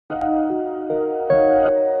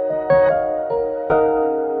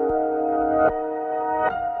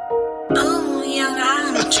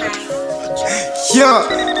Yeah,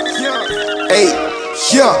 hey,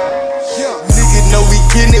 yeah. Nigga know we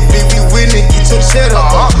gettin' it, bitch, we winning, get your cheddar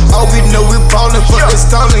up. All we know we ballin', fuck the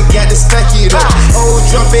stallin', got to stack it up. Old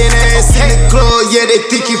jumpin' ass in the club, yeah, they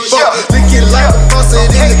think you fuck. Looking like a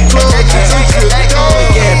faucet in the club,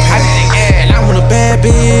 and I want a bad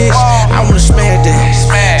bitch, I wanna smash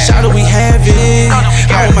that. Shout out we Havin,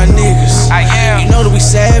 I want my niggas. You know that we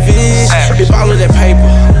savage, big ball of that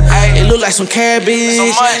paper. It look like some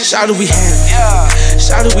cabbage. Shout out we Havin,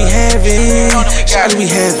 shout out we Havin, shout out we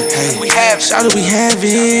Havin, shout out we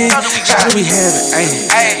Havin, shout out we Havin,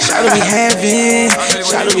 shout out we Havin,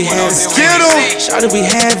 shout out we Havin, shout out we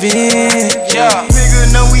Havin. Nigga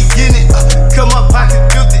know we gettin' it, cut my pocket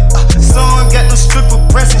guilty. Son got no stripper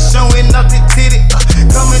pressing, showing off the titty.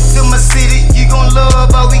 Coming to my city, you gon'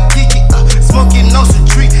 love how we kick it. Smoking on some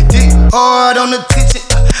tree, dick hard on the kitchen.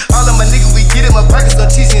 All of my niggas, we get it, my pockets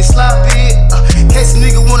on cheese and sloppy. Case a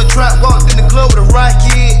nigga wanna try, walked in the club with a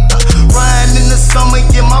rocket. Riding in the summer,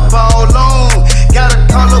 get my ball on. Gotta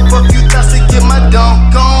call up a few times to get my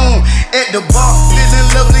dunk on. At the bar,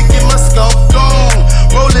 feeling lovely, get my skunk on.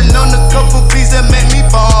 Rolling on a couple beats that make me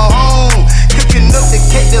fall home. Cooking up the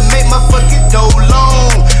cake that make my fucking dough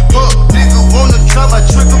long. Fuck nigga wanna try my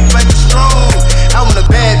trigger, make it strong. I want a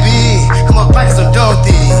bad bitch, cause my pockets are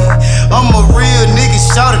dirty. I'm a real nigga,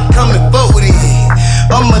 shout it, come and fuck with it.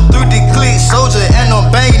 I'm a 3D Clique soldier and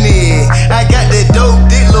I'm banging it. I got that dope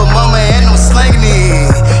dick, little mama, and I'm slanging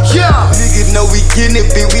it. Yeah, nigga know we gettin'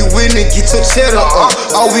 it, bitch, we winning, get your cheddar up.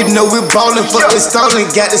 All we know we ballin', fuck the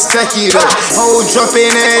stallin', got to stack it up. Whole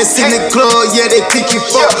jumpin' ass in the club, yeah, they pick you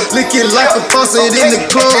fuck. Looking like a faucet in the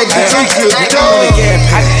club, you think you dog.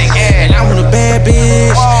 And I want a bad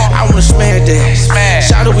bitch, I wanna smash that.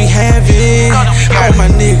 Shout out we Havin, I want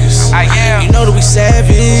my niggas. You know that we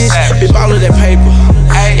savage, big ball of that paper.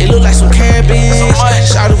 It look like some cabbage.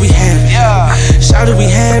 Shout out we Havin, shout out we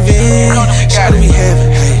Havin, shout out we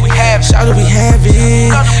Havin, shout out we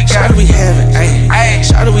Havin, shout out we Havin,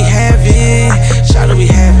 shout out we Havin, shout out we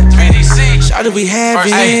Havin, shout out we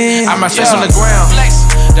Havin. I my face on the ground,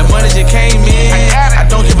 the money just came in. I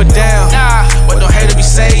don't give a damn what no hater be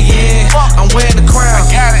saying. I'm wearing the crown,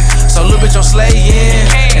 so little bitch I'm slaying.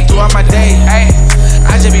 And throughout my day,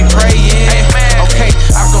 I just be praying. Okay,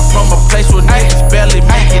 I come from a place where niggas barely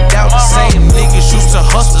make it out. The same niggas used to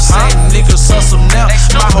hustle, same niggas hustle now.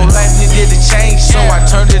 My whole life needed to change, so I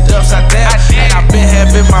turned it upside down. And I've been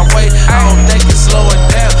having my way, I don't think it's slowing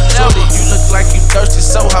down. Shorty, you look like you thirsty,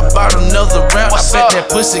 so how about another round? I bet that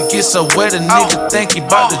pussy get so wet, a nigga think he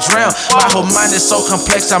bout to drown. My whole mind is so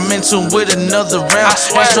complex, I'm in tune with another round.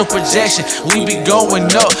 Astral projection, we be going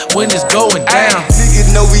up when it's going down.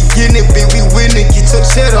 Nigga know we gettin' it, bitch, we winning, get your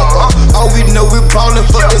cheddar up. All we know we ballin',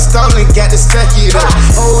 fuck the stallin', got to stack it up.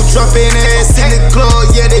 Old jumpin' ass in the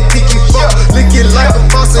club, yeah, they pick you fuck. Looking like a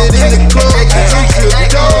faucet in the club, you think you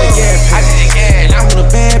dog. And I want a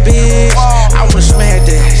bad bitch, I wanna smash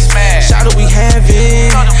that. Shout out we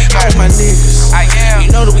Havin, I want my niggas.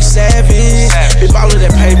 You know that we savage, big ball of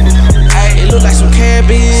that paper. It look like some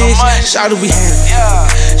cabbage. Shout out we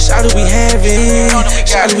Havin, shout out we Havin,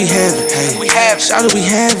 shout out we Havin, shout out we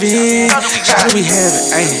Havin, shout out we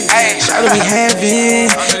Havin, shout out we Havin,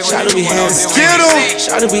 shout out we Havin,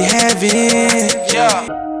 shout out we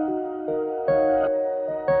Havin.